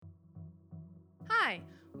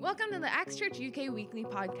Welcome to the Acts Church UK Weekly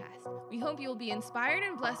Podcast. We hope you will be inspired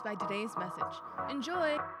and blessed by today's message.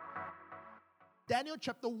 Enjoy! Daniel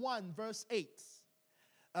chapter 1 verse 8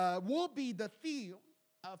 will be the theme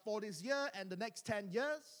for this year and the next 10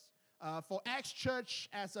 years for Acts Church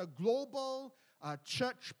as a global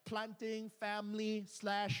church planting family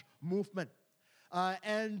 / movement.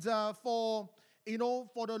 For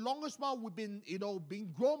the longest while, we've been,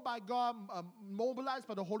 being grown by God, mobilized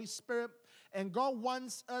by the Holy Spirit, and God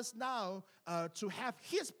wants us now to have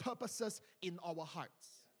His purposes in our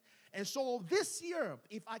hearts. And so this year,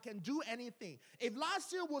 if I can do anything, if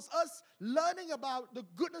last year was us learning about the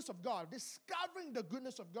goodness of God, discovering the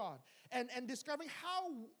goodness of God, and discovering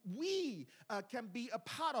how we can be a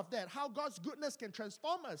part of that, how God's goodness can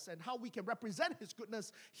transform us, and how we can represent His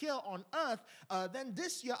goodness here on earth, then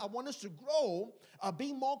this year I want us to grow,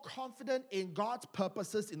 being more confident in God's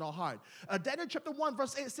purposes in our heart. Daniel chapter 1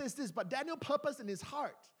 verse 8 says this, "But Daniel purposed in his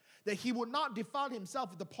heart that he would not defile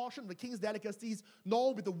himself with the portion of the king's delicacies,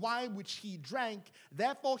 nor with the wine which he drank.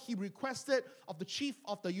 Therefore he requested of the chief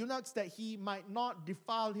of the eunuchs that he might not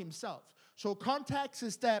defile himself." So context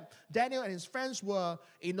is that Daniel and his friends were,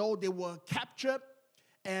 they were captured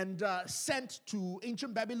and sent to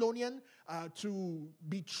ancient Babylonian to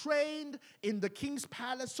be trained in the king's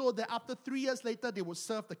palace so that after 3 years later they would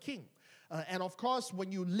serve the king. And of course, when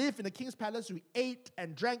you live in the king's palace, you ate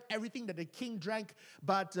and drank everything that the king drank.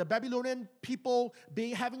 But Babylonian people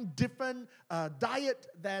having different diet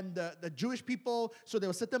than the Jewish people. So there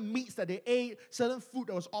were certain meats that they ate, certain food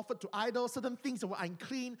that was offered to idols, certain things that were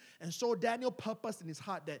unclean. And so Daniel purposed in his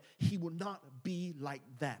heart that he would not be like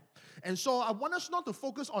that. And so I want us not to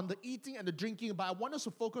focus on the eating and the drinking, but I want us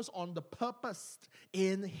to focus on the purpose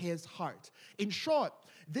in his heart. In short,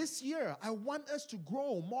 this year, I want us to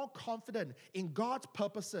grow more confident in God's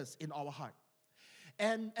purposes in our heart.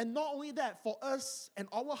 And not only that, for us and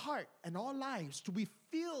our heart and our lives to be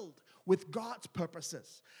filled with God's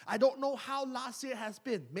purposes. I don't know how last year has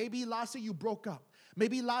been. Maybe last year you broke up.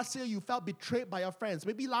 Maybe last year you felt betrayed by your friends.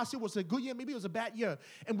 Maybe last year was a good year. Maybe it was a bad year.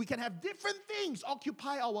 And we can have different things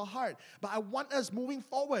occupy our heart. But I want us moving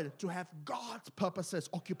forward to have God's purposes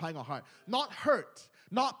occupying our heart. Not hurt,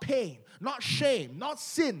 not pain, not shame, not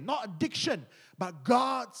sin, not addiction, but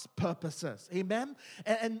God's purposes. Amen?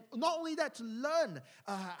 And not only that, to learn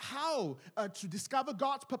how to discover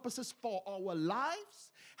God's purposes for our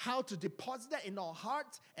lives, how to deposit that in our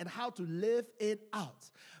hearts, and how to live it out.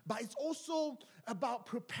 But it's also about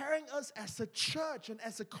preparing us as a church and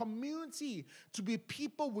as a community to be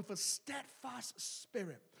people with a steadfast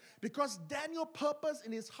spirit. Because Daniel purposed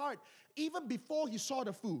in his heart, even before he saw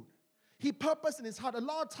the food, he purposed in his heart. A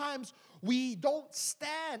lot of times we don't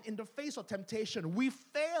stand in the face of temptation. We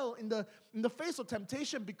fail in the face of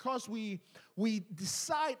temptation because we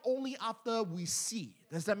decide only after we see.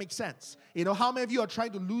 Does that make sense? How many of you are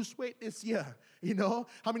trying to lose weight this year? How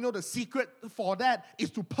many know the secret for that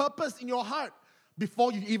is to purpose in your heart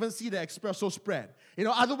before you even see the espresso spread?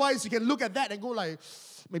 Otherwise you can look at that and go like,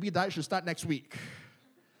 maybe diet should start next week.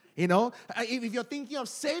 If you're thinking of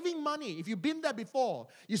saving money, if you've been there before,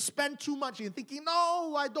 you spend too much, you're thinking,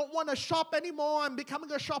 no, I don't want to shop anymore, I'm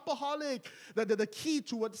becoming a shopaholic. The key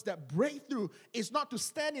towards that breakthrough is not to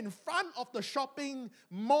stand in front of the shopping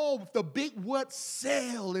mall with the big word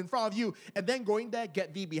sale in front of you and then going there,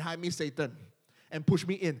 "Get thee behind me, Satan," and push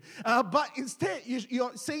me in. But instead,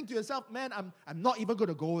 you're saying to yourself, man, I'm not even going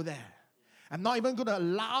to go there. I'm not even going to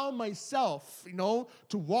allow myself,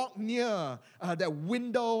 to walk near that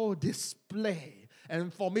window display.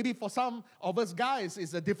 And maybe for some of us guys,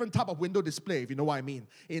 it's a different type of window display, if you know what I mean.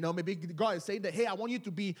 Maybe God is saying that, hey, I want you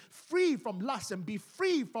to be free from lust and be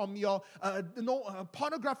free from your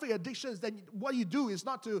pornographic addictions. Then what you do is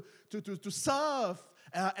not to serve.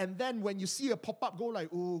 And then when you see a pop-up, go like,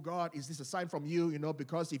 oh God, is this a sign from you?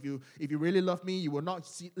 Because if you really love me, you will not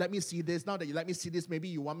let me see this. Now that you let me see this, maybe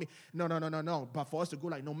you want me. No. But for us to go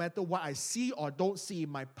like, no matter what I see or don't see,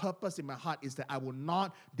 my purpose in my heart is that I will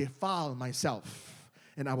not defile myself.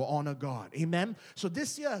 And I will honor God. Amen? So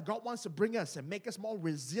this year, God wants to bring us and make us more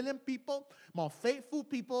resilient people, more faithful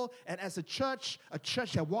people, and as a church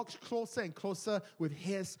that walks closer and closer with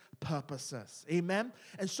His purposes. Amen?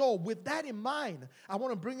 And so with that in mind, I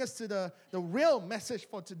want to bring us to the real message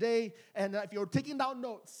for today. And if you're taking down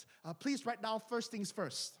notes, please write down first things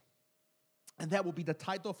first. And that will be the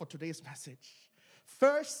title for today's message.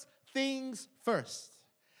 First things first.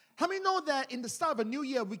 How many know that in the start of a new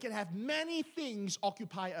year, we can have many things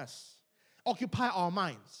occupy us, occupy our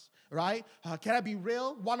minds, right? Can I be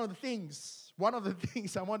real? One of the things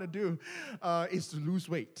I want to do is to lose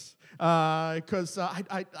weight. Because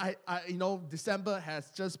December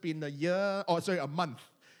has just been a month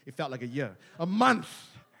It felt like a year. A month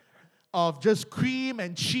of just cream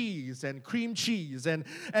and cheese and cream cheese and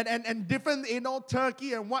different,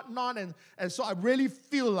 turkey and whatnot. And so I really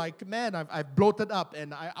feel like, man, I've bloated up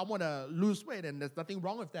and I want to lose weight, and there's nothing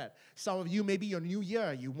wrong with that. Some of you, maybe your new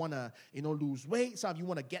year, you want to, lose weight. Some of you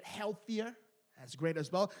want to get healthier. That's great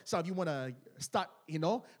as well. Some of you want to start,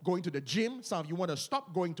 going to the gym. Some of you want to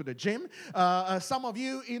stop going to the gym. Some of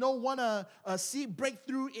you, want to see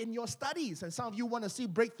breakthrough in your studies. And some of you want to see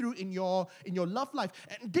breakthrough in your love life.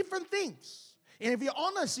 And different things. And if you're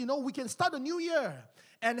honest, we can start a new year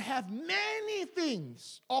and have many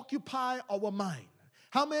things occupy our mind.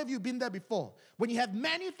 How many of you have been there before? When you have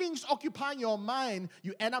many things occupying your mind,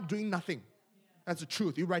 you end up doing nothing. That's the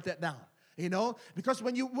truth. You write that down. Because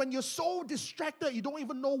when you're so distracted, you don't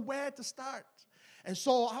even know where to start. And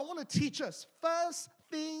so I want to teach us, first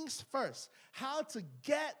things first, how to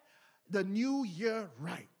get the new year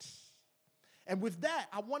right. And with that,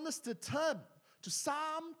 I want us to turn to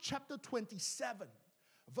Psalm chapter 27,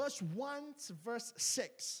 verse 1 to verse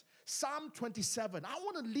 6. Psalm 27. I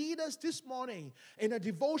want to lead us this morning in a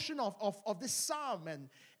devotion of this psalm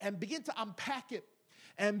and begin to unpack it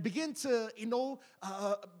and begin to,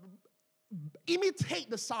 imitate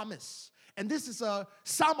the psalmist. And this is a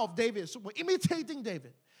psalm of David. So we're imitating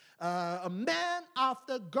David. A man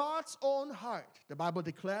after God's own heart, the Bible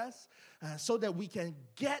declares, so that we can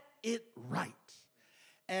get it right.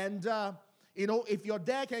 And, if your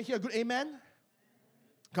dad can hear a good amen,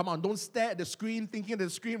 come on, don't stare at the screen thinking the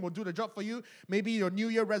screen will do the job for you. Maybe your New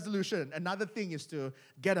Year resolution. Another thing is to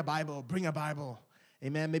get a Bible, bring a Bible.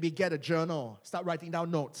 Amen. Maybe get a journal, start writing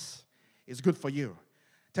down notes. It's good for you.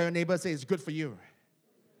 Tell your neighbor, say it's good for you.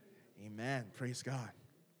 Amen. Praise God.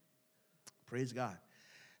 Praise God.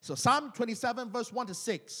 So Psalm 27, verse 1 to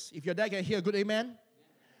 6. If your dad can hear a good amen.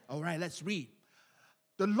 All right, let's read.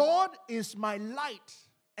 The Lord is my light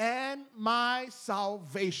and my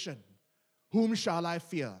salvation. Whom shall I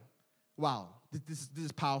fear? Wow, this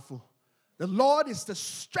is powerful. The Lord is the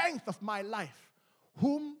strength of my life.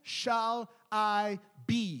 Whom shall I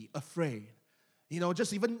be afraid?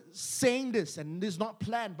 Just even saying this, and this is not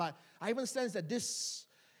planned, but I even sense that this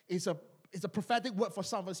is a prophetic word for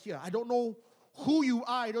some of us here. I don't know who you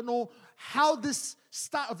are. I don't know how this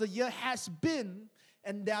start of the year has been,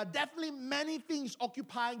 and there are definitely many things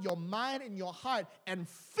occupying your mind and your heart, and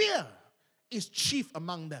fear is chief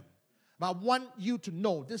among them. But I want you to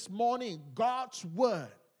know this morning, God's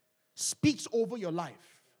word speaks over your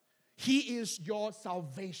life. He is your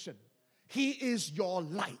salvation. He is your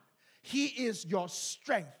light. He is your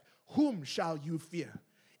strength. Whom shall you fear?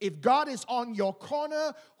 If God is on your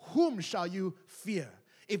corner, whom shall you fear?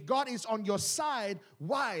 If God is on your side,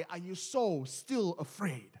 why are you so still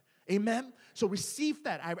afraid? Amen? So receive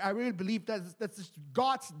that. I really believe that's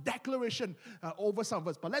God's declaration over some of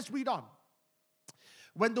us. But let's read on.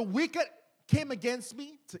 When the wicked came against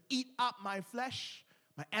me to eat up my flesh,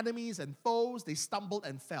 my enemies and foes, they stumbled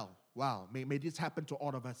and fell. Wow, may this happen to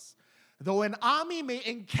all of us. Though an army may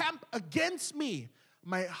encamp against me,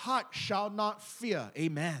 my heart shall not fear.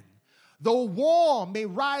 Amen. Though war may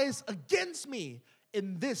rise against me,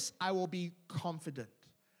 in this I will be confident.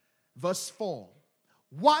 Verse 4.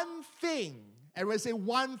 One thing, everyone say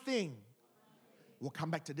one thing. We'll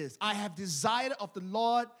come back to this. I have desired of the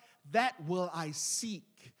Lord, that will I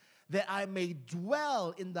seek, that I may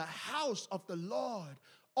dwell in the house of the Lord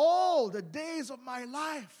all the days of my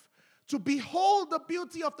life, to behold the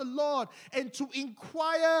beauty of the Lord and to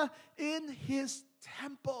inquire in his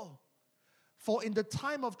temple. For in the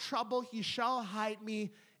time of trouble he shall hide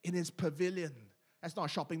me in his pavilion. That's not a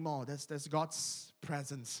shopping mall. That's God's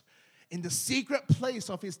presence. In the secret place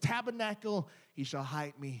of his tabernacle he shall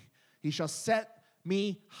hide me. He shall set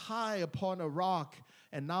me high upon a rock,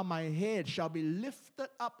 and now my head shall be lifted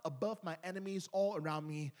up above my enemies all around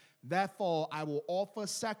me. Therefore I will offer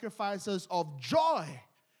sacrifices of joy.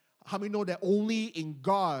 How many know that only in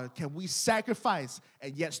God can we sacrifice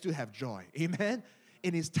and yet still have joy? Amen?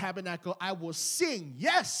 In his tabernacle I will sing.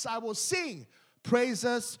 Yes, I will sing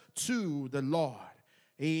praises to the Lord.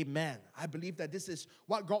 Amen. I believe that this is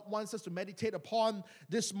what God wants us to meditate upon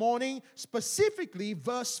this morning. Specifically,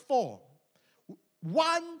 verse 4.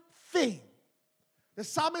 One thing. The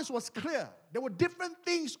psalmist was clear. There were different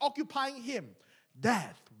things occupying him.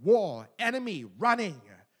 Death, war, enemy, running.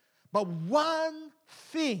 But one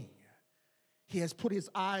thing he has put his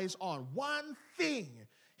eyes on. One thing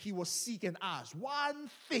he will seek and ask. One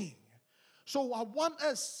thing. So I want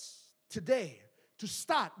us today to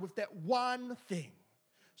start with that one thing.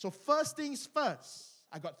 So first things first,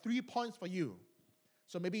 I got 3 points for you.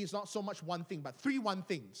 So maybe it's not so much one thing, but 3 one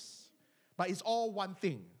things. But it's all one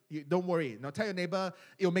thing. Don't worry. Now tell your neighbor,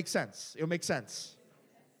 it'll make sense. It'll make sense.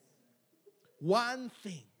 One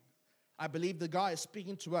thing. I believe that God is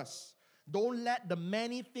speaking to us. Don't let the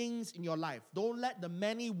many things in your life, don't let the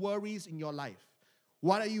many worries in your life.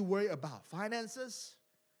 What are you worried about? Finances,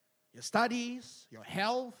 your studies, your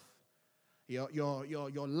health,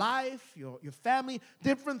 your life, your family,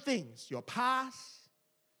 different things, your past.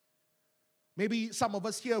 Maybe some of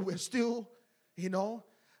us here, we're still, we're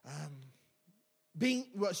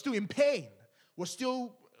still in pain. We're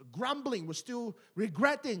still grumbling. We're still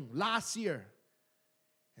regretting last year.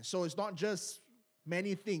 And so it's not just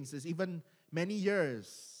many things. It's even many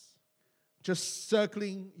years just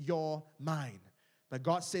circling your mind. But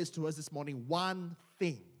God says to us this morning, one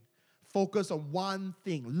thing. Focus on one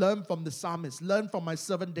thing. Learn from the psalmist. Learn from my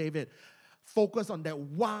servant David. Focus on that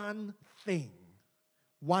one thing.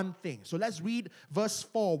 One thing. So let's read verse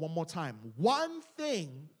 4 one more time. One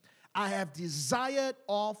thing I have desired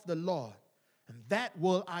of the Lord, and that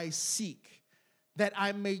will I seek, that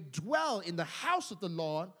I may dwell in the house of the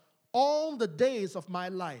Lord all the days of my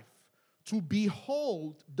life, to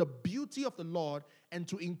behold the beauty of the Lord and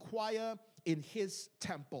to inquire in his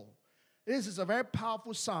temple. This is a very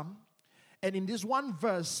powerful psalm. And in this one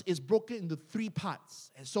verse, it's broken into 3 parts.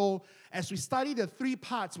 And so, as we study the 3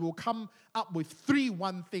 parts, we'll come up with 3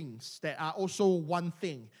 one things that are also one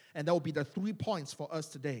thing. And that will be the 3 points for us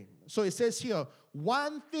today. So it says here,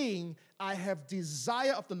 one thing I have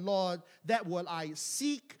desire of the Lord, that will I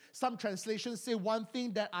seek. Some translations say one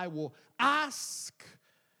thing that I will ask.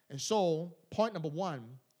 And so, point number 1,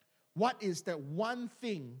 what is that one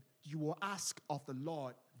thing you will ask of the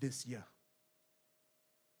Lord this year?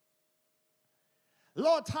 A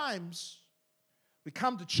lot of times, we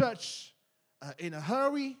come to church in a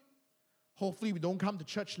hurry. Hopefully, we don't come to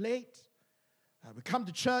church late. We come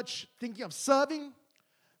to church thinking of serving.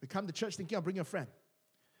 We come to church thinking of bringing a friend.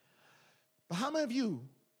 But how many of you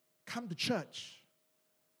come to church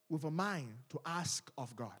with a mind to ask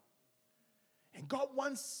of God? And God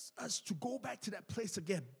wants us to go back to that place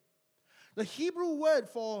again. The Hebrew word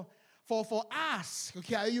for ask,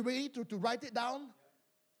 okay, are you ready to write it down?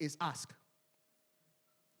 Is ask.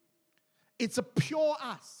 It's a pure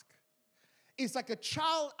ask. It's like a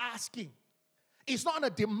child asking. It's not a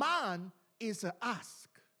demand, it's an ask.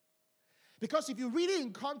 Because if you read it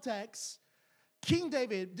in context, King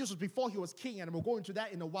David, this was before he was king, and we'll go into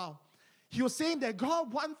that in a while. He was saying that,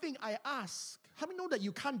 God, one thing I ask. How many know that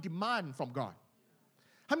you can't demand from God?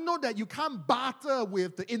 How many know that you can't barter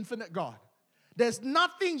with the infinite God? There's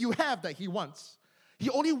nothing you have that he wants. He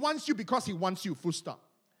only wants you because he wants you, full stop.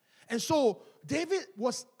 And so David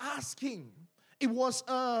was asking. It was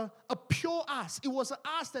a pure ask. It was an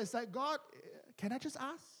ask that's like, God, can I just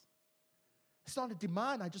ask? It's not a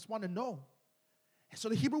demand. I just want to know. And so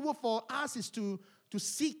the Hebrew word for ask is to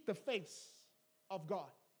seek the face of God.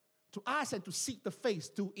 To ask and to seek the face,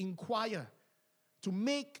 to inquire, to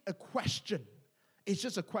make a question. It's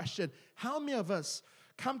just a question. How many of us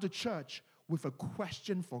come to church with a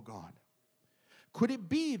question for God? Could it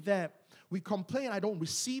be that we complain, I don't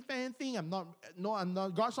receive anything, I'm not,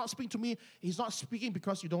 God's not speaking to me. He's not speaking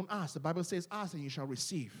because you don't ask. The Bible says, ask and you shall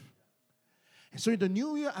receive. And so in the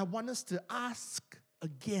new year, I want us to ask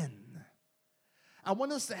again. I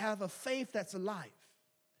want us to have a faith that's alive.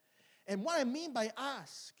 And what I mean by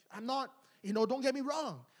ask, I'm not, don't get me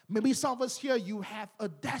wrong. Maybe some of us here, you have a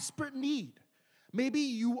desperate need. Maybe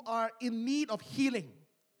you are in need of healing.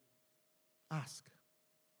 Ask.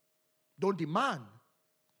 Don't demand,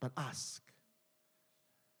 but ask.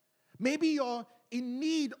 Maybe you're in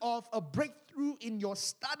need of a breakthrough in your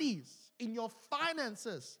studies, in your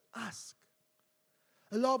finances. Ask.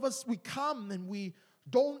 A lot of us, we come and we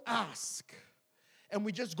don't ask. And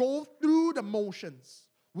we just go through the motions.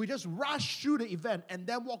 We just rush through the event and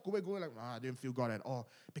then walk away going like, I didn't feel God at all.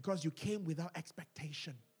 Because you came without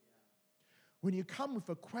expectation. When you come with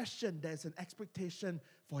a question, there's an expectation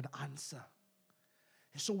for the answer.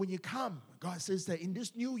 And so when you come, God says that in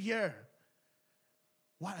this new year,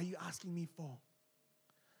 what are you asking me for?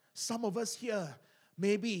 Some of us here,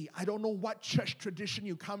 maybe, I don't know what church tradition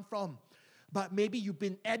you come from, but maybe you've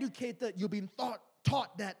been educated, you've been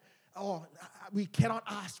taught that, we cannot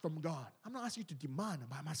ask from God. I'm not asking you to demand,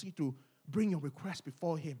 but I'm asking you to bring your request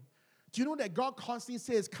before Him. Do you know that God constantly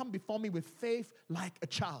says, come before me with faith like a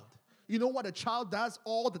child? You know what a child does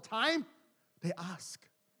all the time? They ask.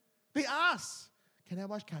 They ask. Can I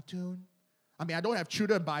watch cartoon? I mean, I don't have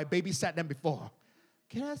children, but I babysat them before.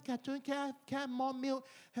 Can I have cartoon? Can I have more milk?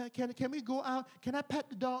 Can we go out? Can I pet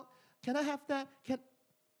the dog? Can I have that? And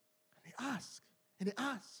they ask, and they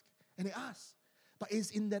ask, and they ask. But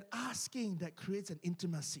it's in that asking that creates an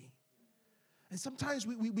intimacy. And sometimes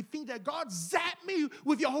we think that God, zap me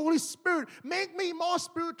with your Holy Spirit. Make me more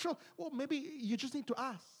spiritual. Well, maybe you just need to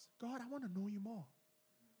ask, God, I want to know you more.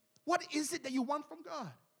 What is it that you want from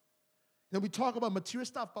God? Then we talk about material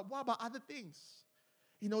stuff, but what about other things?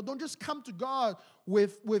 Don't just come to God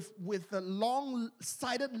with a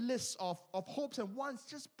long-sighted list of hopes and wants.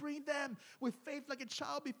 Just bring them with faith like a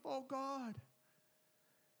child before God.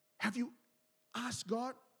 Have you asked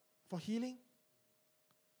God for healing?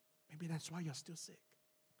 Maybe that's why you're still sick.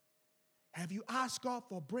 Have you asked God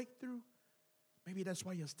for breakthrough? Maybe that's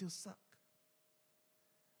why you're still stuck.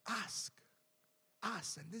 Ask.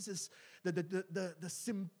 And this is the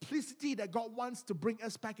simplicity that God wants to bring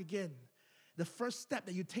us back again. The first step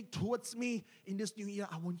that you take towards me in this new year,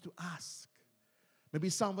 I want you to ask. Maybe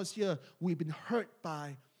some of us here, we've been hurt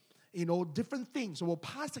by, different things or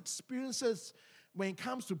past experiences when it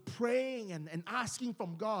comes to praying and asking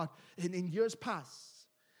from God in years past.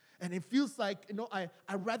 And it feels like,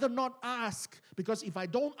 I'd rather not ask, because if I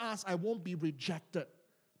don't ask, I won't be rejected.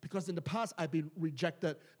 Because in the past, I've been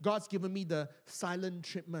rejected. God's given me the silent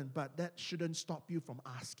treatment, but that shouldn't stop you from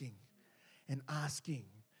asking and asking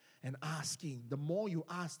and asking. The more you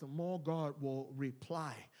ask, the more God will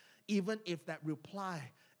reply. Even if that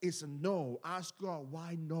reply is a no, ask God,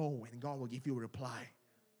 why no? And God will give you a reply.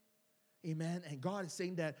 Amen. And God is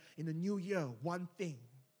saying that in the new year, one thing.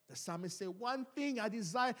 The psalmist said, one thing I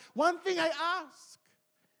desire, one thing I ask.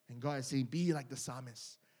 And God is saying, be like the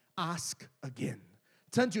psalmist. Ask again.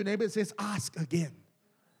 Turn to your neighbor and says, ask again.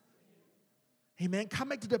 Amen. Come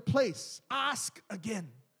back to the place. Ask again.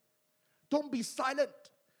 Don't be silent.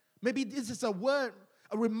 Maybe this is a word,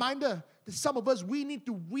 a reminder that some of us, we need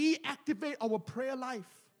to reactivate our prayer life.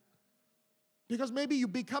 Because maybe you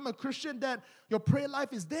become a Christian that your prayer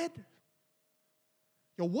life is dead.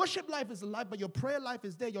 Your worship life is alive, but your prayer life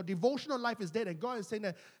is dead. Your devotional life is dead. And God is saying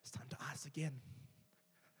that it's time to ask again.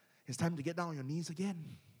 It's time to get down on your knees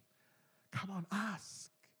again. Come on, ask.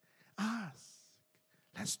 Ask.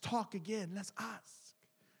 Let's talk again. Let's ask.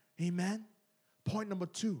 Amen. Point number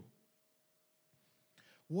 2.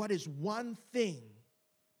 What is one thing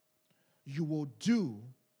you will do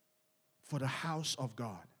for the house of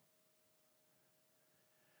God?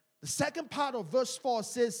 The second part of verse 4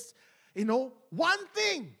 says, one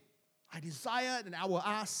thing I desire and I will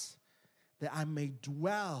ask, that I may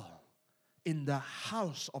dwell in the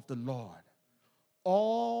house of the Lord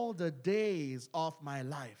all the days of my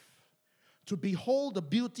life, to behold the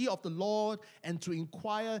beauty of the Lord and to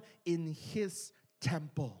inquire in his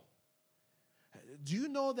temple. Do you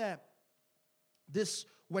know that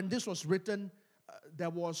when this was written, there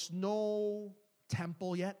was no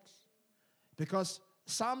temple yet? Because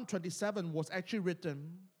Psalm 27 was actually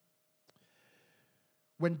written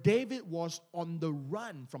when David was on the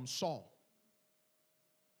run from Saul.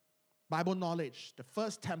 Bible knowledge, the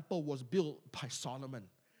first temple was built by Solomon,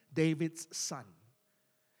 David's son.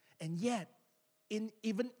 And yet,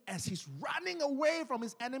 even as he's running away from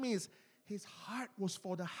his enemies, his heart was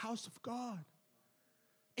for the house of God.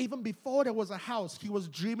 Even before there was a house, he was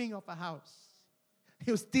dreaming of a house.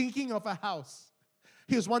 He was thinking of a house.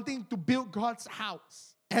 He was wanting to build God's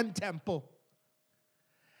house and temple.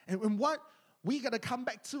 And what we got to come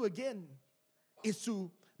back to again is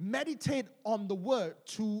to meditate on the word,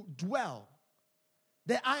 to dwell.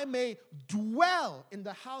 That I may dwell in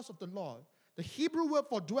the house of the Lord. The Hebrew word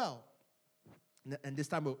for dwell, and this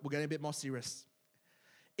time we're getting a bit more serious,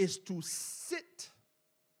 is to sit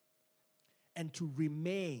and to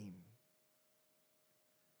remain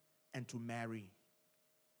and to marry.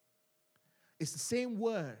 It's the same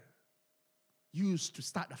word used to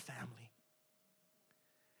start a family.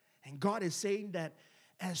 And God is saying that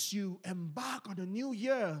as you embark on a new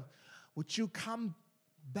year, would you come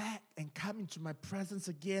back and come into my presence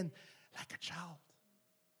again like a child?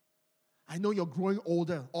 I know you're growing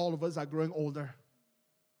older. All of us are growing older.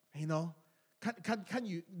 Can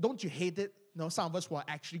you, don't you hate it? Some of us who are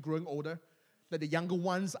actually growing older, that the younger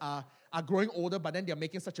ones are growing older, but then they're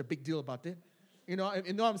making such a big deal about it. You know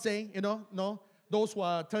what I'm saying? No? Those who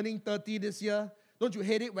are turning 30 this year, don't you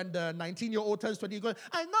hate it when the 19-year-old turns 20, going,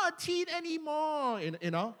 I'm not a teen anymore,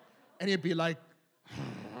 And you'd be like,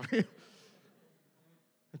 the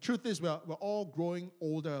truth is we're all growing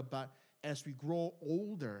older, but as we grow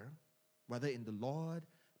older, whether in the Lord,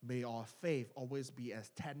 may our faith always be as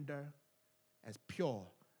tender, as pure,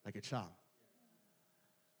 like a child.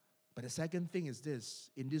 But the second thing is this,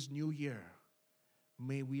 in this new year,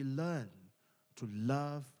 may we learn to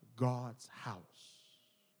love God's house.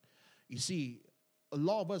 You see, a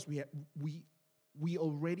lot of us, we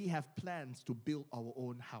already have plans to build our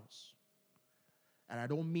own house. And I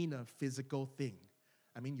don't mean a physical thing.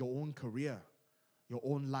 I mean your own career, your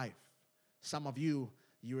own life. Some of you,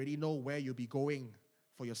 you already know where you'll be going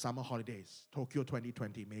for your summer holidays. Tokyo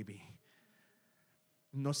 2020, maybe.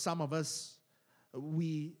 You know, some of us,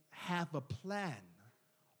 we have a plan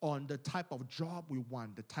on the type of job we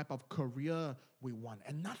want, the type of career we want.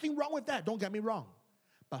 And nothing wrong with that, don't get me wrong.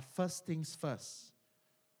 But first things first,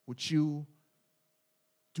 would you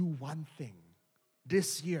do one thing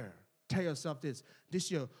this year? Tell yourself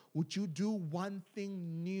this year, would you do one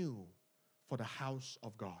thing new for the house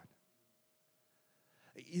of God?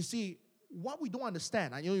 You see, what we don't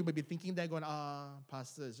understand, I know you may be thinking that going,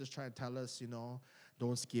 pastor is just trying to tell us,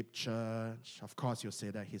 don't skip church. Of course you'll say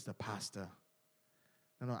that he's the pastor.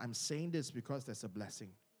 No, I'm saying this because there's a blessing.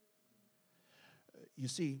 You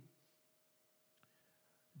see,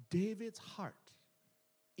 David's heart,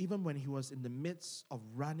 even when he was in the midst of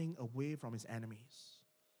running away from his enemies,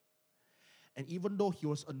 and even though he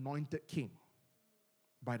was anointed king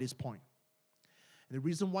by this point, and the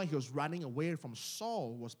reason why he was running away from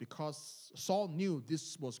Saul was because Saul knew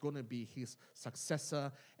this was going to be his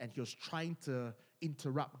successor, and he was trying to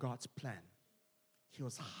interrupt God's plan. He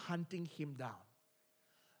was hunting him down.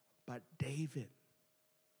 But David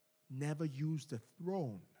never used the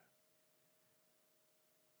throne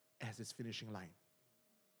as his finishing line.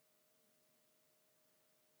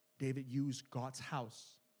 David used God's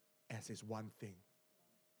house as his one thing.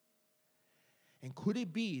 And could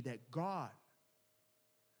it be that God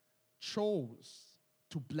chose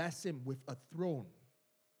to bless him with a throne?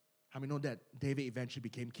 How many know that David eventually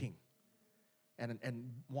became king? And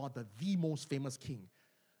one of the most famous king.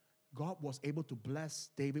 God was able to bless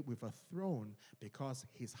David with a throne because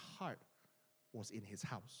his heart was in his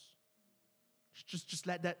house. Just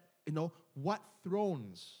let that, what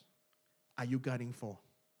thrones are you gunning for?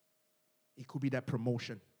 It could be that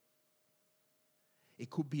promotion. It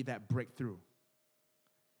could be that breakthrough.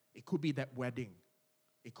 It could be that wedding.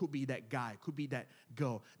 It could be that guy. It could be that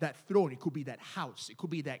girl. That throne. It could be that house. It could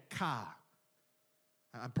be that car.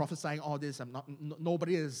 I'm prophesying all this.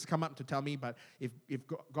 Nobody has come up to tell me, but if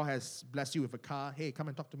God has blessed you with a car, hey, come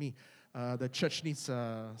and talk to me. The church needs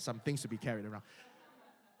some things to be carried around.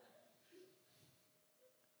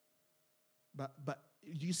 But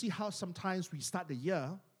you see how sometimes we start the year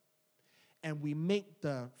and we make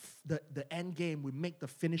the end game, we make the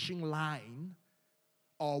finishing line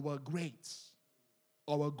our grades,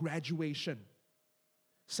 our graduation.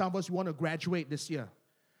 Some of us want to graduate this year,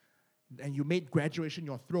 and you made graduation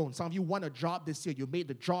your throne. Some of you want a job this year. You made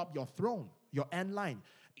the job your throne, your end line.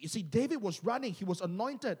 You see, David was running. He was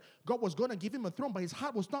anointed. God was going to give him a throne, but his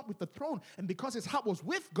heart was not with the throne. And because his heart was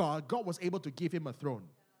with God, God was able to give him a throne.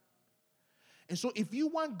 And so if you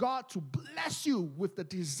want God to bless you with the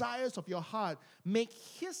desires of your heart, make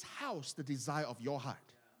his house the desire of your heart.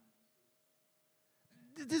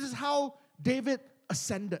 This is how David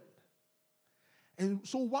ascended. And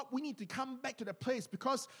so what we need to come back to the place,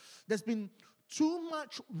 because there's been too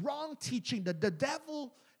much wrong teaching that the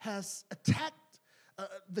devil has attacked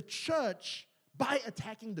the church by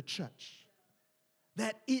attacking the church.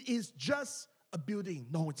 That it is just a building.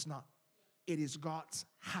 No, it's not. It is God's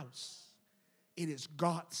house. It is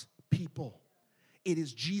God's people. It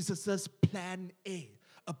is Jesus' plan A.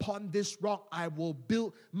 Upon this rock I will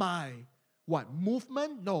build my what?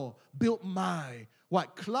 Movement? No. Build my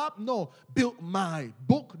what? Club? No. Build my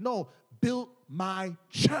book? No. Build my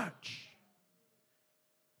church.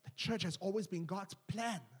 The church has always been God's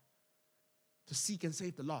plan to seek and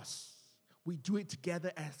save the lost. We do it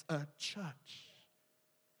together as a church.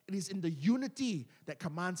 It is in the unity that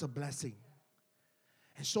commands a blessing.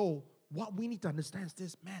 And so, what we need to understand is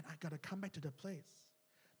this, man, I got to come back to the place.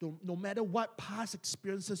 No matter what past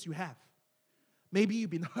experiences you have. Maybe you've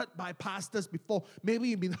been hurt by pastors before. Maybe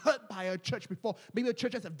you've been hurt by a church before. Maybe the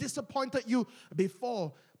churches have disappointed you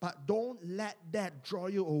before. But don't let that draw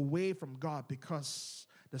you away from God, because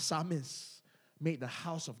the psalmist made the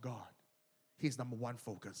house of God his number one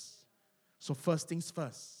focus. So first things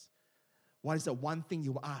first. What is the one thing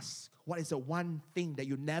you will ask? What is the one thing that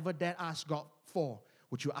you never dare ask God for?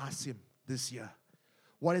 Would you ask him this year?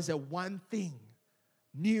 What is the one thing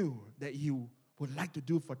new that you would like to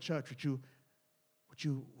do for church? Would you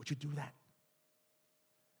do that?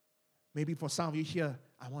 Maybe for some of you here,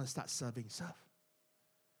 I want to start serving. Serve.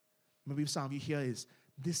 Maybe some of you here is,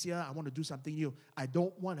 this year I want to do something new. I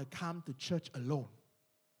don't want to come to church alone.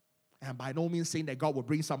 And by no means saying that God will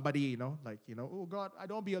bring somebody, oh God, I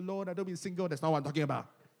don't be alone, I don't be single. That's not what I'm talking about.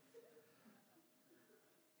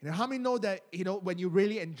 How many know that, when you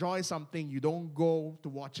really enjoy something, you don't go to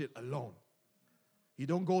watch it alone. You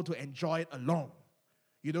don't go to enjoy it alone.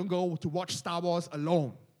 You don't go to watch Star Wars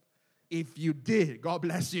alone. If you did, God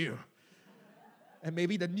bless you. And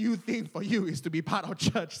maybe the new thing for you is to be part of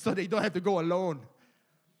church so that you don't have to go alone.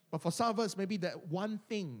 But for some of us, maybe that one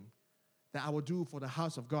thing that I will do for the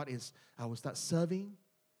house of God is I will start serving,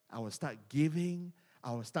 I will start giving,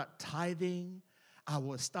 I will start tithing, I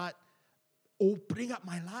will start opening up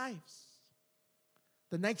my lives.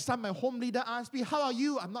 The next time my home leader asks me, how are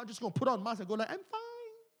you? I'm not just going to put on a mask and go like, I'm fine.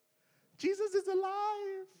 Jesus is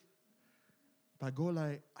alive. But I go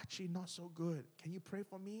like, actually not so good. Can you pray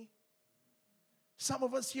for me? Some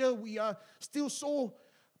of us here, we are still so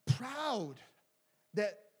proud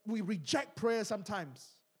that we reject prayer sometimes.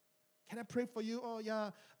 Can I pray for you? Oh,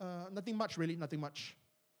 yeah, nothing much, really, nothing much.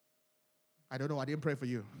 I don't know, I didn't pray for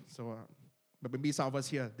you. So, but maybe some of us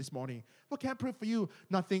here this morning, well, can I pray for you?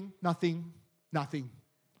 Nothing. And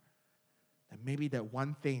maybe that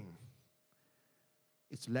one thing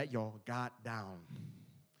is to let your guard down.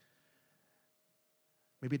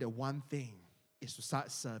 Maybe the one thing is to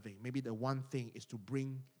start serving. Maybe the one thing is to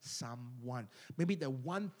bring someone. Maybe the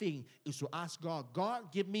one thing is to ask God,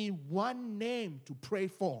 God, give me one name to pray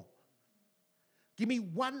for. Give me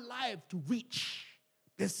one life to reach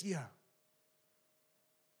this year.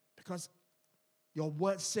 Because your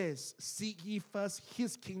word says, seek ye first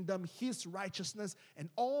his kingdom, his righteousness, and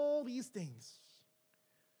all these things.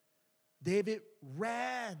 David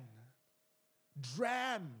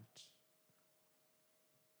dreamt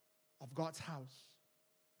of God's house.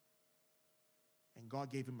 And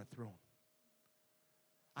God gave him a throne.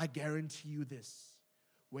 I guarantee you this.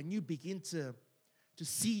 When you begin to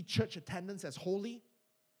see church attendance as holy,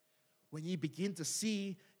 when you begin to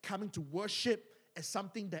see coming to worship as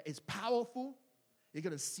something that is powerful, you're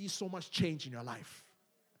going to see so much change in your life.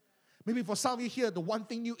 Maybe for some of you here, the one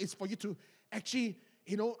thing new is for you to actually,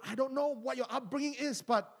 I don't know what your upbringing is,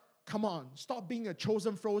 but come on, stop being a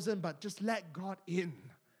chosen frozen, but just let God in.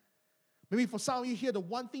 Maybe for some of you here, the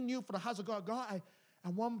one thing new for the house of God, I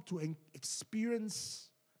want to experience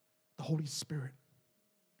the Holy Spirit.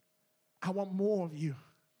 I want more of you.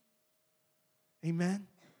 Amen.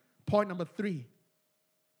 Point number 3.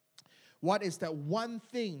 What is that one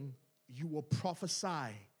thing you will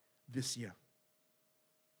prophesy this year?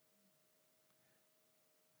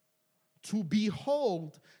 To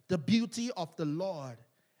behold the beauty of the Lord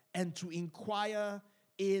and to inquire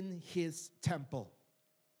in his temple.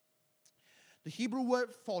 The Hebrew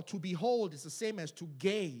word for to behold is the same as to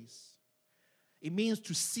gaze. It means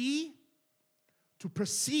to see, to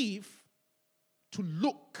perceive, to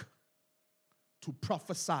look, to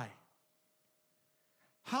prophesy.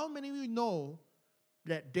 How many of you know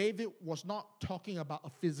that David was not talking about a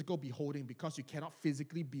physical beholding because you cannot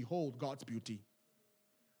physically behold God's beauty?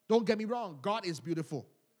 Don't get me wrong, God is beautiful.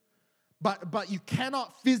 But you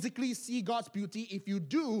cannot physically see God's beauty. If you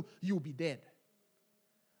do, you'll be dead.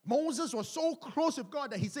 Moses was so close with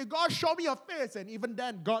God that he said, God, show me your face. And even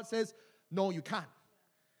then, God says, no, you can't.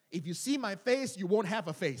 If you see my face, you won't have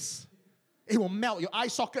a face. It will melt. Your eye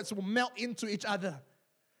sockets will melt into each other.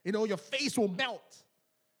 Your face will melt.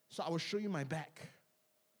 So I will show you my back.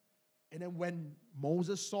 And then when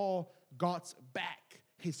Moses saw God's back,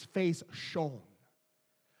 his face shone.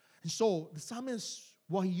 And so the psalmist,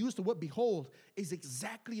 what he used the word behold, is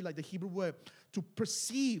exactly like the Hebrew word to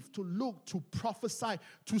perceive, to look, to prophesy,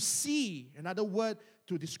 to see. Another word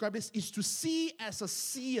to describe this is to see as a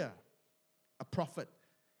seer, a prophet,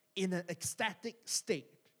 in an ecstatic state,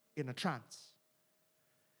 in a trance.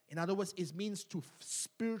 In other words, it means to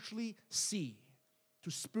spiritually see,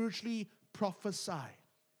 to spiritually prophesy.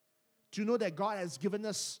 Do you know that God has given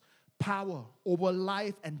us power over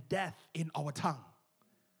life and death in our tongue?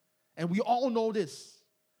 And we all know this.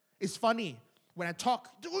 It's funny. When I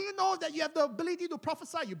talk, do you know that you have the ability to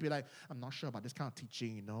prophesy? You'll be like, I'm not sure about this kind of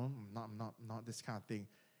teaching, I'm not this kind of thing.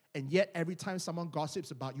 And yet, every time someone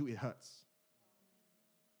gossips about you, it hurts.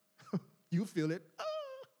 You feel it. Ah.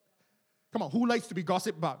 Come on, who likes to be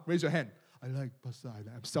gossiped about? Raise your hand. I like, Pastor,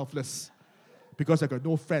 I'm selfless. Because I got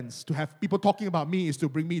no friends. To have people talking about me is to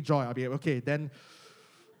bring me joy. I'll be like, okay, then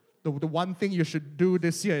the one thing you should do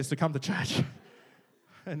this year is to come to church.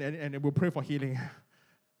 and we'll pray for healing.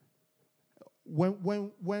 When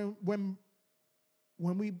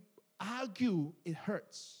we argue, it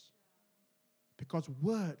hurts. Because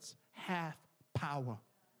words have power.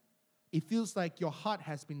 It feels like your heart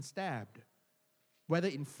has been stabbed, whether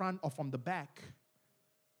in front or from the back.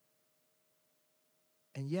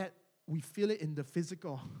 And yet, we feel it in the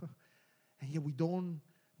physical. And yet, we don't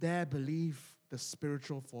dare believe the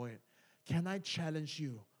spiritual for it. Can I challenge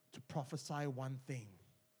you to prophesy one thing?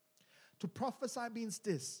 To prophesy means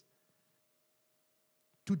this: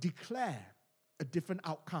 to declare a different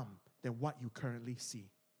outcome than what you currently see.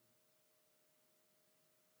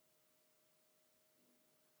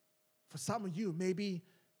 For some of you, maybe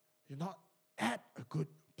you're not at a good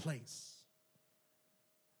place.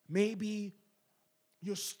 Maybe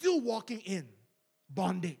you're still walking in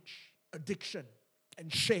bondage, addiction,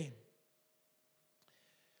 and shame.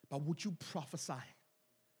 But would you prophesy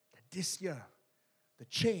that this year the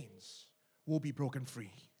chains will be broken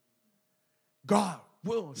free? God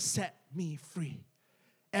will set me free.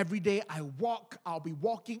 Every day I walk, I'll be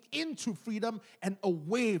walking into freedom and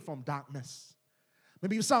away from darkness.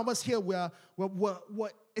 Maybe some of us here, we're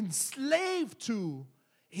enslaved to,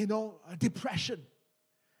 depression.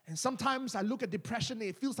 And sometimes I look at depression and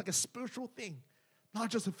it feels like a spiritual thing, not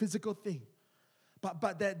just a physical thing.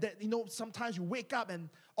 But that sometimes you wake up and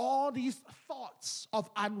all these thoughts of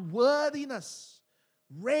unworthiness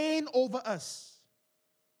reign over us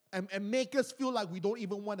and make us feel like we don't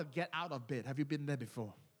even want to get out of bed. Have you been there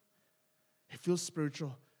before? It feels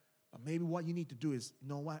spiritual. But maybe what you need to do is,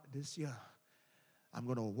 this year, I'm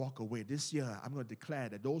going to walk away. This year, I'm going to declare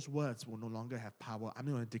that those words will no longer have power. I'm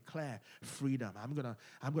going to declare freedom. I'm going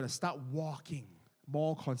to start walking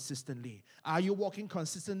more consistently. Are you walking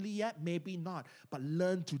consistently yet? Maybe not. But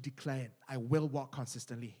learn to declare it. I will walk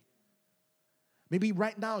consistently. Maybe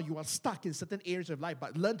right now you are stuck in certain areas of life,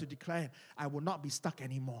 but learn to declare it. I will not be stuck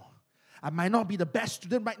anymore. I might not be the best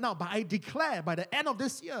student right now, but I declare by the end of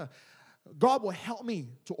this year, God will help me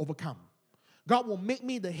to overcome. God will make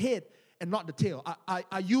me the head and not the tail.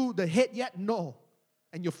 Are you the head yet? No.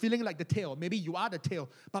 And you're feeling like the tail. Maybe you are the tail.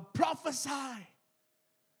 But prophesy.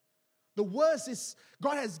 The worst is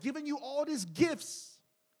God has given you all these gifts,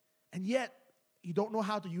 and yet you don't know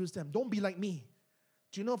how to use them. Don't be like me.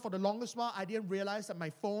 Do you know, for the longest while, I didn't realize that my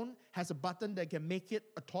phone has a button that can make it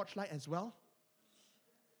a torchlight as well.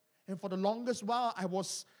 And for the longest while, I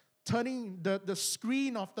was turning the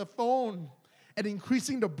screen of the phone and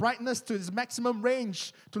increasing the brightness to its maximum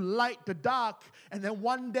range to light the dark. And then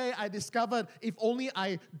one day I discovered if only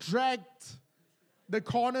I dragged the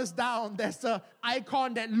corners down, there's an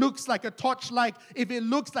icon that looks like a torchlight. If it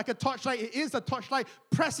looks like a torchlight, it is a torchlight.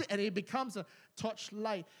 Press it and it becomes a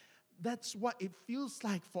torchlight. That's what it feels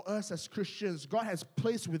like for us as Christians. God has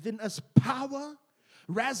placed within us power,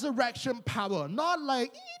 resurrection power, not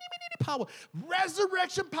like power.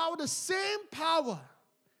 Resurrection power, the same power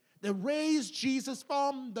that raised Jesus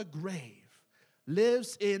from the grave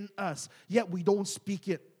lives in us. Yet we don't speak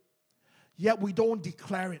it. Yet we don't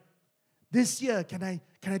declare it. This year, can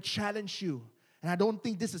I challenge you? And I don't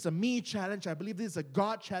think this is a me challenge. I believe this is a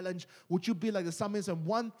God challenge. Would you be like the psalmist, and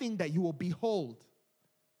one thing that you will behold?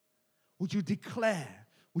 Would you declare?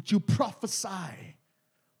 Would you prophesy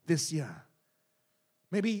this year?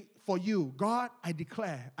 Maybe for you, God, I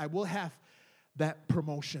declare I will have that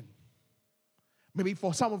promotion. Maybe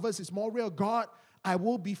for some of us, it's more real. God, I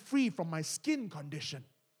will be free from my skin condition.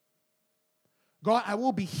 God, I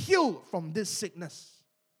will be healed from this sickness.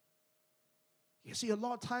 You see, a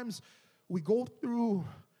lot of times we go through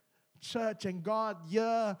church and God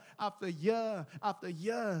year after year after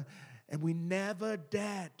year, and we never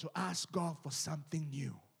dared to ask God for something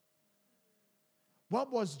new.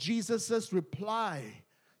 What was Jesus' reply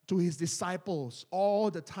to his disciples all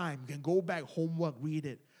the time? You can go back, homework, read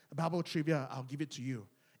it. The Bible trivia, I'll give it to you.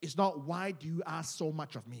 It's not, why do you ask so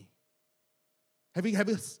much of me? Have you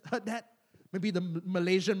heard that? Maybe the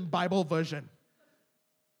Malaysian Bible version.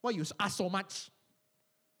 Why you ask so much?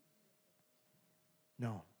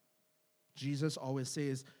 No. Jesus always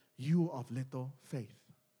says, you of little faith.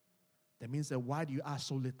 That means that why do you ask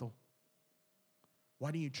so little?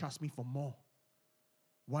 Why don't you trust me for more?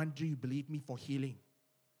 Why do you believe me for healing?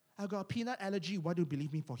 I've got a peanut allergy. Why do you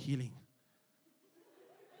believe me for healing?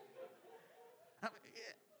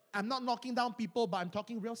 I'm not knocking down people, but I'm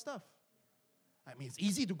talking real stuff. I mean, it's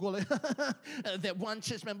easy to go like, that one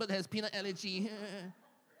church member that has peanut allergy.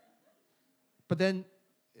 But then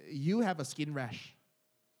you have a skin rash.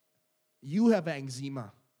 You have an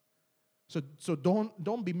eczema. So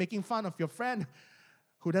don't be making fun of your friend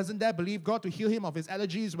who doesn't dare believe God to heal him of his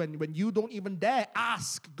allergies when you don't even dare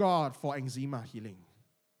ask God for eczema healing.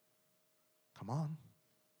 Come on.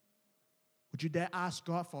 Would you dare ask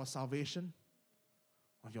God for salvation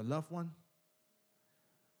of your loved one?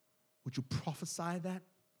 Would you prophesy that?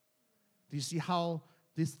 Do you see how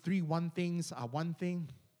these three one things are one thing?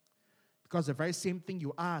 Because the very same thing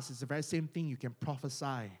you ask is the very same thing you can prophesy.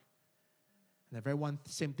 And the very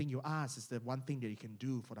same thing you ask is the one thing that you can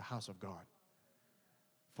do for the house of God.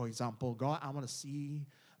 For example, God, I want to see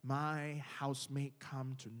my housemate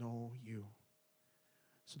come to know you.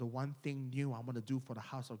 So the one thing new I want to do for the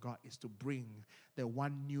house of God is to bring the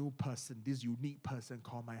one new person, this unique person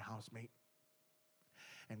called my housemate.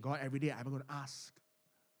 And God, every day I'm going to ask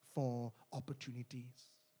for opportunities.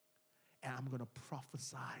 and I'm going to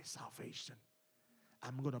prophesy salvation.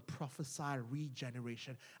 I'm going to prophesy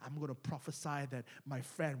regeneration. I'm going to prophesy that my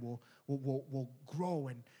friend will grow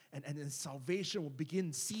and salvation will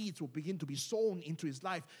begin, seeds will begin to be sown into his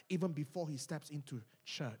life even before he steps into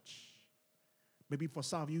church. Maybe for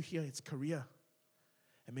some of you here, it's career.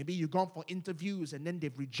 And maybe you've gone for interviews and then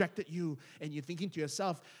they've rejected you and you're thinking to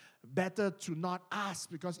yourself, better to not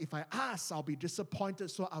ask, because if I ask, I'll be disappointed,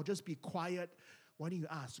 so I'll just be quiet. Why don't you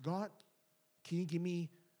ask, God, can you give me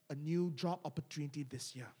a new job opportunity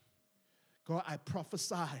this year? God, I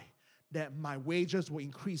prophesy that my wages will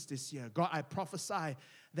increase this year. God, I prophesy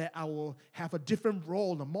that I will have a different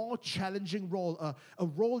role, a more challenging role, a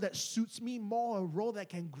role that suits me more, a role that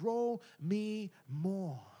can grow me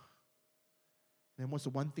more. And what's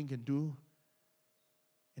the one thing you can do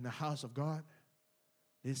in the house of God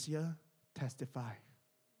this year? Testify.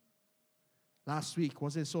 Last week,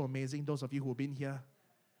 wasn't it so amazing, those of you who have been here?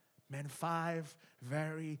 Man, 5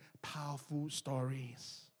 very powerful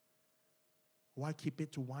stories. Why keep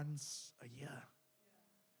it to once a year?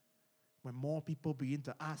 When more people begin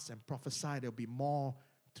to ask and prophesy, there'll be more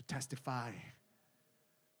to testify.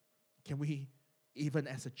 Can we, even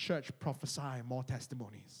as a church, prophesy more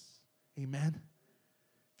testimonies? Amen?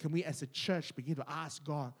 Can we as a church begin to ask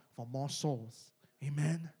God for more souls?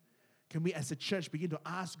 Amen? Can we as a church begin to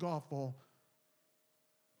ask God for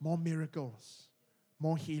more miracles,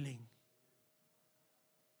 more healing?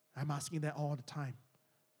 I'm asking that all the time.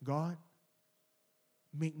 God,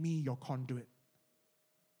 make me your conduit.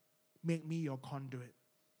 Make me your conduit.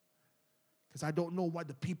 Because I don't know what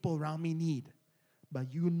the people around me need,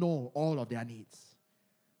 but you know all of their needs.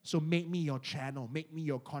 So make me your channel, make me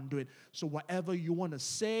your conduit. So whatever you want to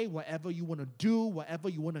say, whatever you want to do, whatever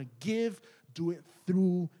you want to give, do it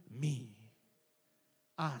through me.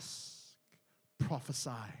 Ask, prophesy,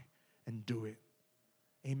 and do it.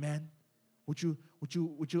 Amen. Would you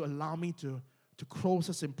allow me to close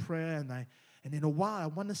us in prayer? And in a while, I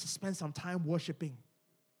want us to spend some time worshiping.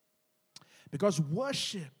 Because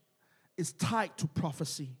worship is tied to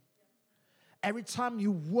prophecy. Every time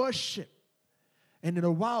you worship, and in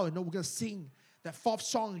a while, we're going to sing that 4th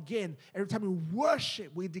song again. Every time we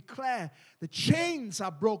worship, we declare the chains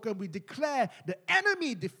are broken. We declare the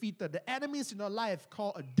enemy defeated. The enemies in our life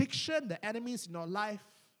called addiction. The enemies in our life,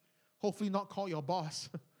 hopefully not call your boss.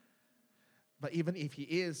 But even if he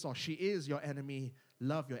is or she is your enemy,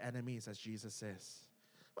 love your enemies, as Jesus says.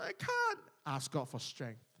 But I can't ask God for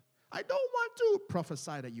strength. I don't want to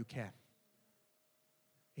prophesy that you can.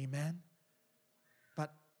 Amen?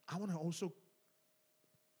 But I want to also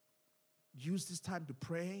use this time to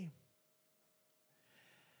pray.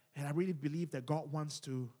 And I really believe that God wants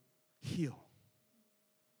to heal.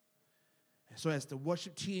 And so as the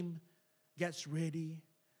worship team gets ready,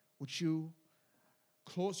 would you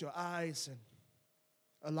close your eyes and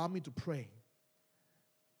allow me to pray?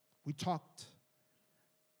 We talked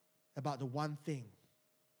about the one thing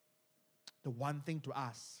to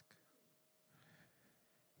ask.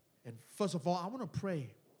 And first of all, I want to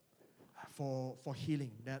pray for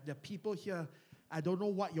healing. There are people here, I don't know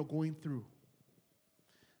what you're going through,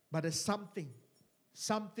 but there's something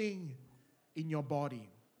in your body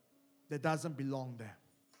that doesn't belong there.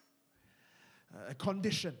 A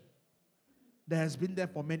condition that has been there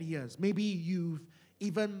for many years. Maybe you've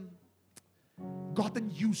even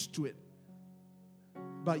gotten used to it.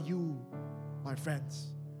 But you, my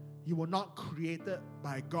friends, you were not created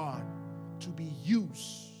by God to be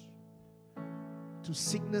used to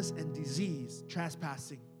sickness and disease,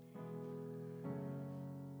 trespassing.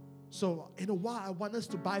 So in a while, I want us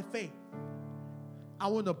to, by faith, I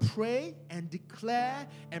want to pray and declare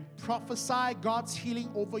and prophesy God's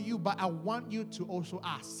healing over you, but I want you to also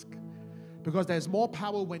ask. Because there's more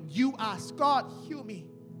power when you ask, God, heal me.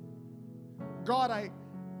 God, I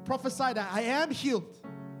prophesy that I am healed.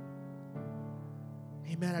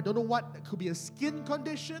 Amen. I don't know what, it could be a skin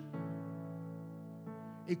condition.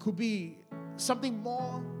 It could be something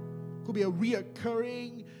more. It could be a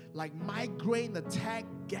reoccurring, like migraine attack,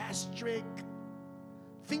 gastric,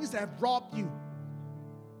 things that have robbed you.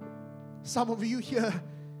 Some of you here,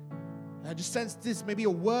 I just sense this, maybe a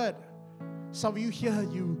word. Some of you here,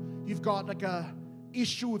 you've got like a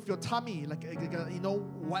issue with your tummy, like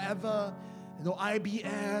whatever,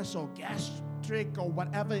 IBS or gastric or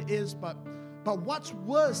whatever it is. But what's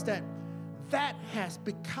worse, that has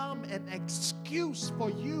become an excuse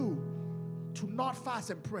for you to not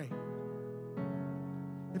fast and pray.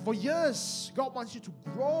 And for years, God wants you to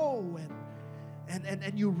grow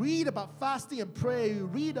and you read about fasting and prayer. You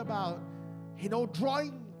read about,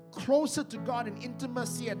 drawing closer to God in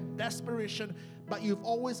intimacy and desperation, but you've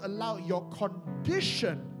always allowed your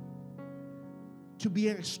condition to be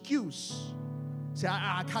an excuse. Say,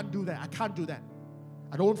 I can't do that. I can't do that.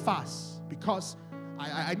 I don't fast because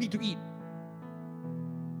I need to eat.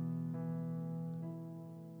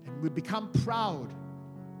 And we become proud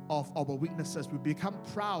of our weaknesses. We become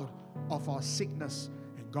proud of our sickness.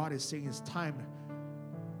 And God is saying it's time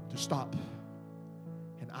to stop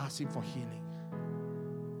and ask Him for healing.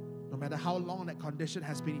 No matter how long that condition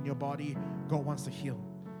has been in your body, God wants to heal.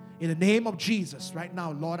 In the name of Jesus, right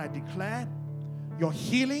now, Lord, I declare your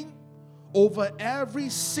healing over every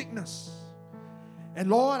sickness. And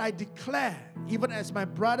Lord, I declare, even as my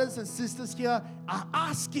brothers and sisters here are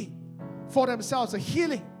asking for themselves a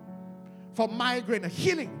healing from migraine, a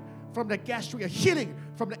healing from the gastric, a healing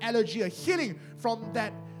from the allergy, a healing from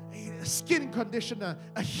that skin condition,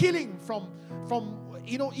 a healing from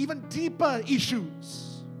even deeper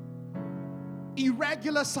issues,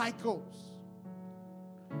 irregular cycles.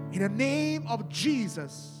 In the name of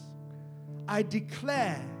Jesus, I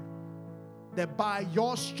declare that by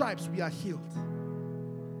your stripes we are healed.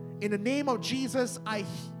 In the name of Jesus, I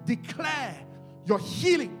declare your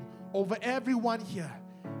healing over everyone here,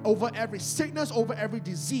 over every sickness, over every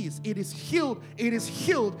disease. It is healed, it is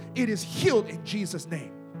healed, it is healed in Jesus'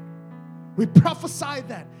 name. We prophesy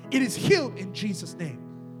that it is healed in Jesus' name.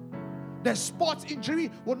 That sports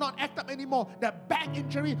injury will not act up anymore. That back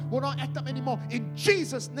injury will not act up anymore. In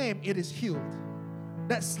Jesus' name, it is healed.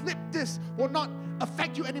 That slip disc will not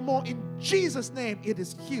affect you anymore. In Jesus' name, it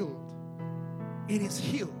is healed. It is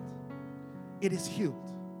healed. It is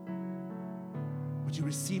healed. Would you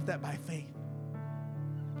receive that by faith?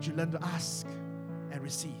 Would you learn to ask and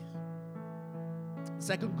receive?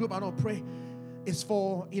 Second group I want to pray is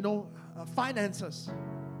for, finances.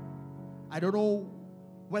 I don't know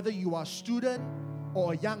whether you are a student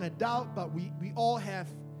or a young adult, but we all have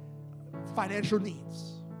financial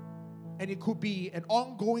needs. And it could be an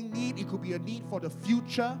ongoing need. It could be a need for the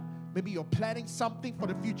future. Maybe you're planning something for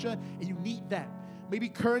the future and you need that. Maybe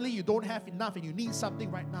currently you don't have enough and you need something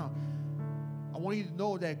right now. I want you to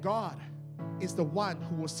know that God is the one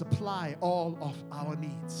who will supply all of our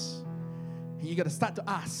needs. And you got to start to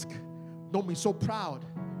ask. Don't be so proud.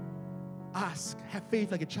 Ask. Have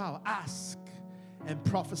faith like a child. Ask and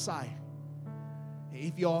prophesy.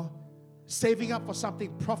 If you're saving up for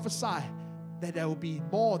something, prophesy that there will be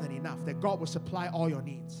more than enough, that God will supply all your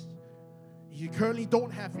needs. If you currently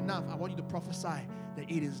don't have enough, I want you to prophesy that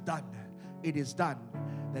it is done. It is done.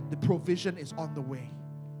 That the provision is on the way.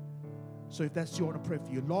 So if that's you, I want to pray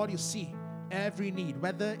for you. Lord, you see every need,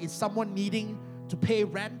 whether it's someone needing to pay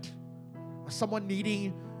rent, or someone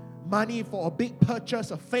needing money for a big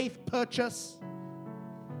purchase, a faith purchase.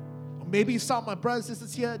 Or maybe some of my brothers and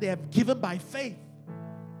sisters here, they have given by faith.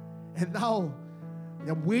 And now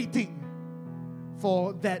they're waiting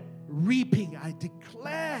for that reaping. I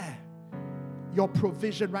declare your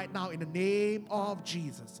provision right now in the name of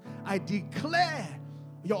Jesus. I declare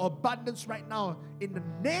your abundance right now in the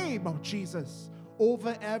name of Jesus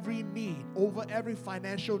over every need, over every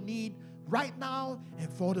financial need right now and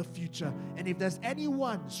for the future. And if there's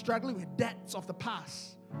anyone struggling with debts of the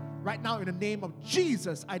past, right now in the name of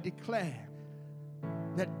Jesus, I declare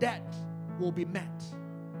that debt will be met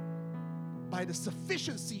by the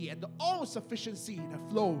sufficiency and the all-sufficiency that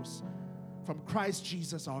flows from Christ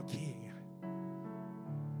Jesus our King.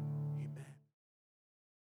 Amen.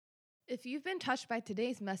 If you've been touched by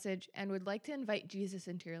today's message and would like to invite Jesus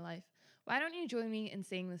into your life, why don't you join me in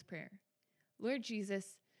saying this prayer? Lord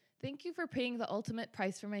Jesus, thank you for paying the ultimate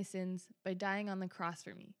price for my sins by dying on the cross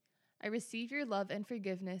for me. I receive your love and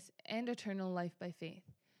forgiveness and eternal life by faith.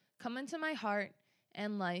 Come into my heart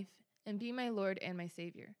and life and be my Lord and my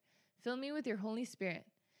Savior. Fill me with your Holy Spirit.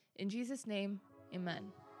 In Jesus' name,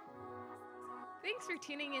 amen. Thanks for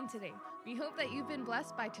tuning in today. We hope that you've been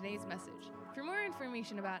blessed by today's message. For more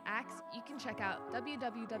information about Acts, you can check out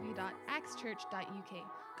www.actschurch.uk.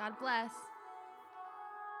 God bless.